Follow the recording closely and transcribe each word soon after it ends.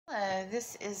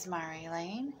This is Mary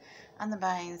Lane on the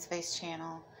Buying Space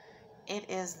channel. It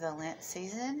is the Lent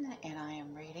season, and I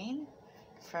am reading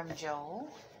from Joel,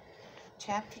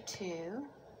 chapter 2,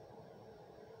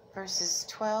 verses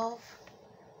 12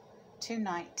 to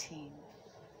 19.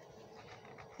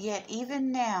 Yet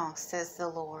even now, says the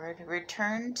Lord,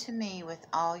 return to me with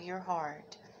all your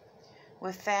heart,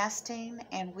 with fasting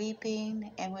and weeping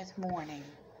and with mourning.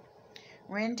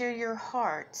 Render your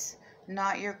hearts,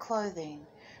 not your clothing.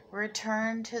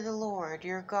 Return to the Lord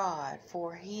your God,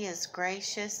 for he is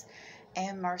gracious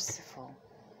and merciful,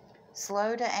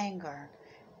 slow to anger,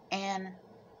 and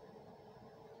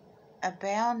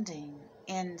abounding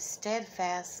in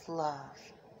steadfast love,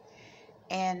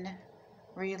 and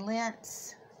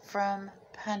relents from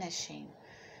punishing.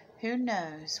 Who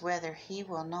knows whether he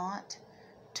will not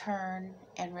turn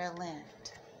and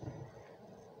relent,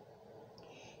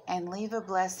 and leave a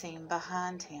blessing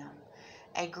behind him,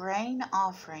 a grain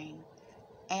offering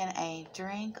and a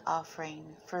drink offering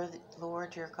for the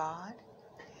Lord your God?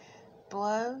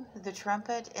 Blow the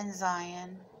trumpet in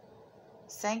Zion,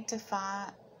 sanctify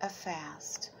a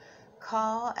fast,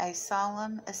 call a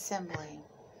solemn assembly,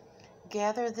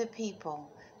 gather the people,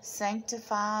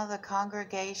 sanctify the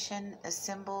congregation,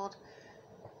 assemble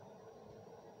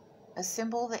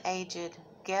the aged,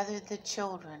 gather the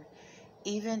children,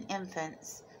 even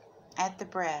infants, at the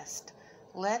breast.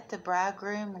 Let the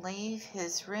bridegroom leave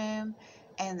his room,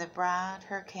 and the bride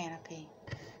her canopy.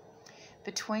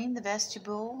 Between the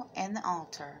vestibule and the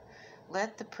altar,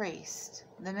 let the priests,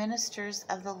 the ministers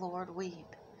of the Lord,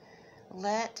 weep.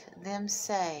 Let them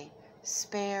say,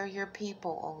 spare your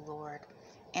people, O Lord,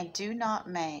 and do not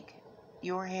make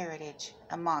your heritage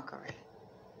a mockery,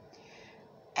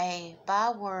 a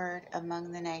byword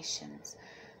among the nations.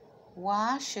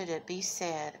 Why should it be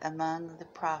said among the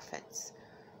prophets,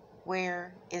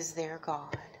 where is their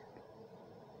God?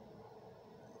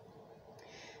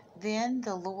 Then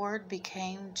the Lord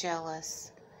became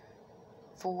jealous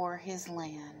for his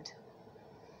land.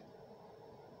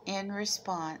 In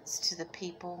response to the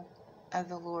people of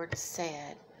the Lord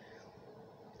said,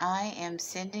 I am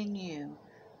sending you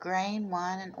grain,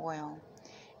 wine, and oil,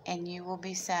 and you will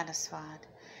be satisfied,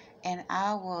 and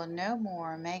I will no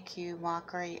more make you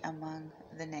mockery among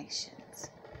the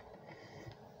nations.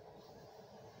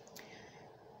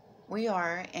 We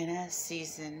are in a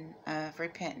season of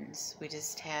repentance. We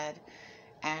just had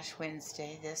Ash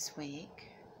Wednesday this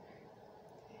week.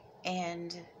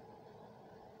 And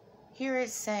here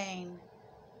it's saying,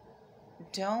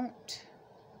 don't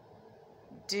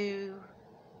do,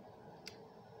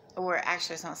 or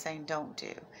actually it's not saying don't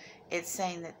do. It's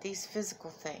saying that these physical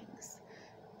things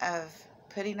of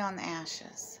putting on the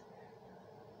ashes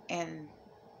and,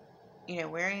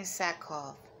 wearing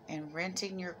sackcloth and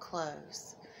renting your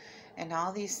clothes, and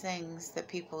all these things that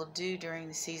people do during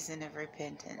the season of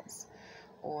repentance,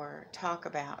 or talk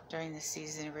about during the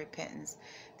season of repentance,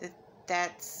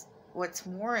 that's what's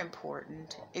more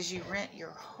important is you rent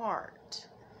your heart,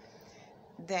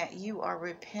 that you are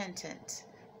repentant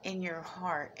in your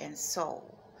heart and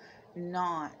soul,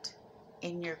 not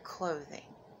in your clothing.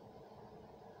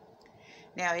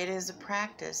 Now, it is a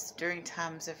practice during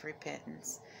times of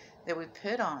repentance that we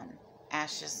put on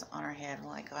ashes on our head,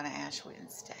 like on Ash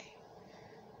Wednesday.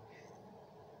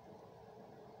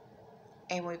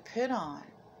 And we put on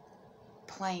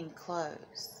plain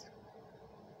clothes.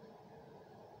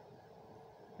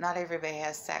 Not everybody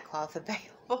has sackcloth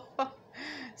available.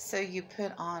 So you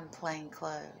put on plain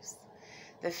clothes.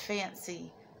 The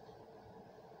fancy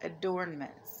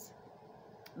adornments,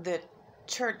 the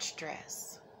church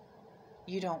dress,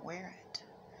 you don't wear it.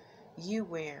 You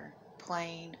wear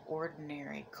plain,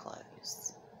 ordinary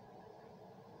clothes.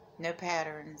 No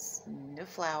patterns, no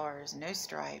flowers, no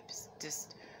stripes,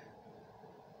 just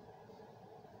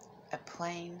a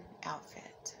plain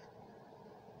outfit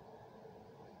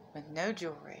with no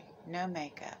jewelry, no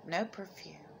makeup, no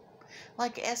perfume,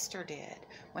 like Esther did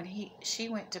when she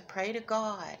went to pray to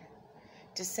God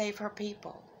to save her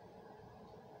people.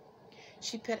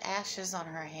 She put ashes on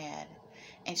her head,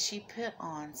 and she put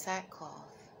on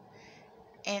sackcloth,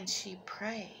 and she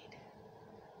prayed.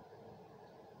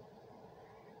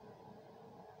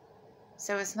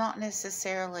 So it's not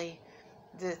necessarily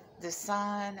the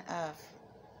sign of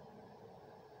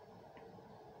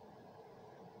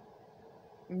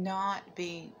not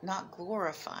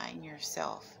glorifying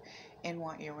yourself in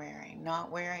what you're wearing,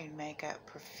 not wearing makeup,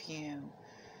 perfume,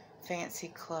 fancy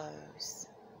clothes,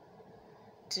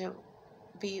 to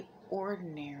be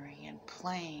ordinary and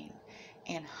plain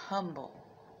and humble.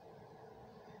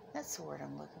 That's the word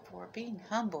I'm looking for, being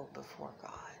humble before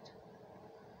God,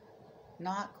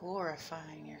 not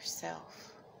glorifying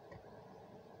yourself.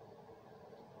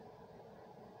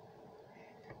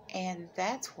 And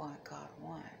that's what God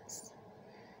wants.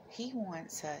 He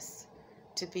wants us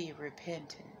to be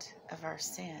repentant of our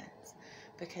sins,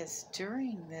 because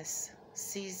during this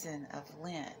season of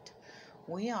Lent,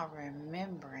 we are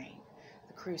remembering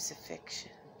the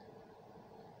crucifixion.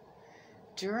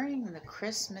 During the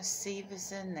Christmas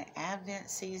season, the Advent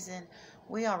season,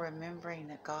 we are remembering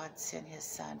that God sent His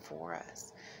Son for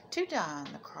us to die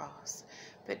on the cross.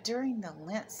 But during the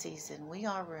Lent season, we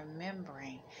are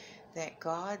remembering that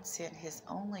God sent His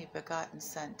only begotten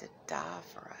Son to die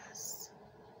for us,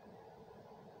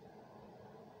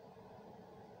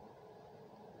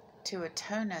 to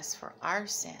atone us for our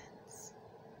sins,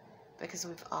 because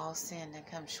we've all sinned and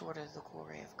come short of the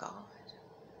glory of God.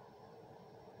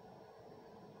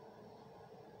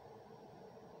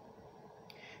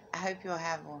 I hope you'll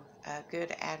have a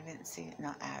good Advent season,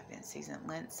 not Advent season,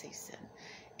 Lent season,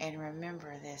 and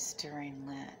remember this during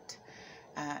Lent.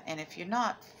 And if you're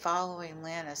not following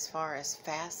Lent as far as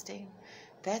fasting,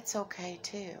 that's okay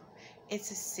too.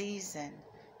 It's a season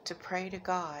to pray to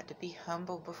God, to be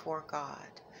humble before God,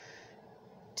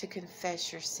 to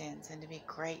confess your sins, and to be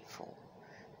grateful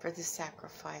for the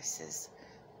sacrifices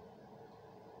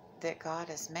that God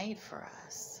has made for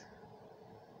us.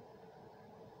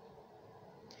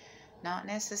 Not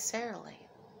necessarily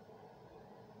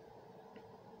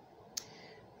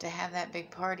to have that big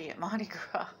party at Mardi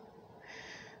Gras.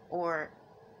 Or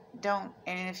don't,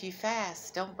 and if you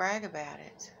fast, don't brag about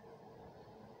it.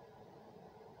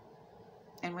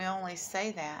 And we only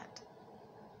say that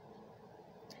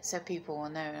so people will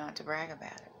know not to brag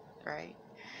about it, right?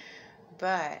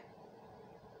 But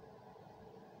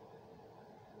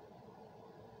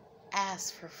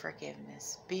ask for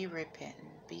forgiveness. Be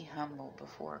repentant. Be humble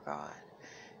before God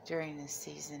during this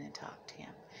season and talk to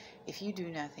Him. If you do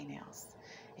nothing else,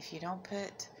 if you don't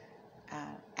put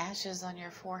ashes on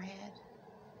your forehead,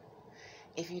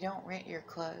 if you don't rent your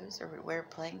clothes or wear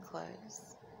plain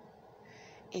clothes,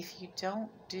 if you don't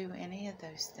do any of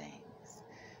those things,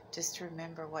 just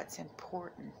remember what's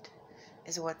important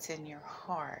is what's in your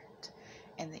heart,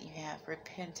 and that you have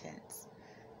repentance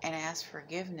and ask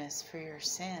forgiveness for your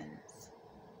sins,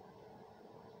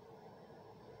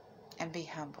 and be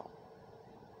humble.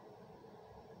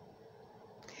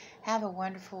 Have a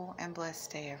wonderful and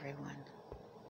blessed day, everyone.